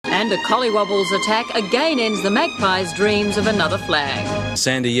And a Collingwood's attack again ends the Magpies' dreams of another flag.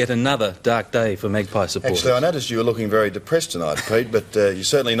 Sandy, yet another dark day for Magpie supporters. Actually, I noticed you were looking very depressed tonight, Pete, but you're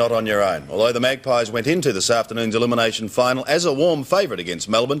certainly not on your own. Although the Magpies went into this afternoon's elimination final as a warm favourite against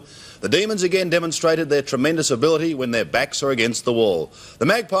Melbourne, the Demons again demonstrated their tremendous ability when their backs are against the wall. The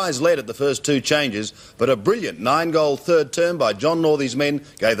Magpies led at the first two changes, but a brilliant 9-goal third term by John Northey's men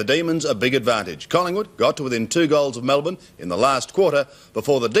gave the Demons a big advantage. Collingwood got to within 2 goals of Melbourne in the last quarter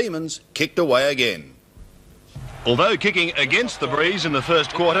before the Demons kicked away again. Although kicking against the breeze in the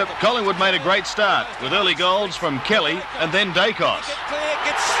first quarter, Collingwood made a great start with early goals from Kelly and then Dacos.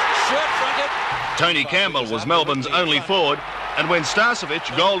 Tony Campbell was Melbourne's only forward, and when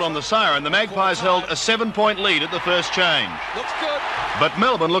Starcevic goaled on the siren, the Magpies held a 7-point lead at the first change. But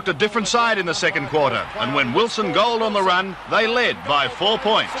Melbourne looked a different side in the second quarter, and when Wilson goaled on the run, they led by 4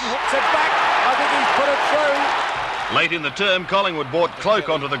 points. Late in the term, Collingwood brought Cloak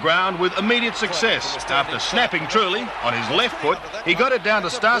onto the ground with immediate success. After snapping truly on his left foot, he got it down to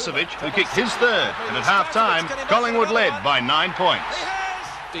Starcevic, who kicked his third, and at half-time, Collingwood led by 9 points.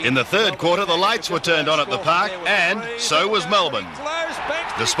 In the third quarter, the lights were turned on at the park, and so was Melbourne.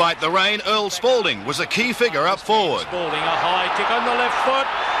 Despite the rain, Earl Spalding was a key figure up forward. Spalding, a high kick on the left foot.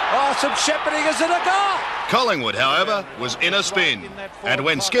 Oh, some shepherding, is it a goal? Collingwood, however, was in a spin. And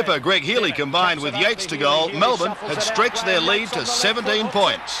when skipper Greg Healy combined with Yates to goal, Melbourne had stretched their lead to 17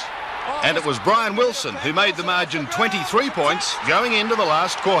 points. And it was Brian Wilson who made the margin 23 points going into the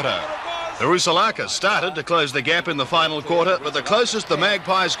last quarter. The Rusalaka started to close the gap in the final quarter, but the closest the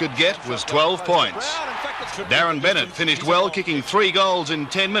Magpies could get was 12 points. Darren Bennett finished well, kicking 3 goals in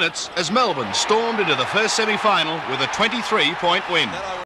 10 minutes as Melbourne stormed into the first semi-final with a 23-point win.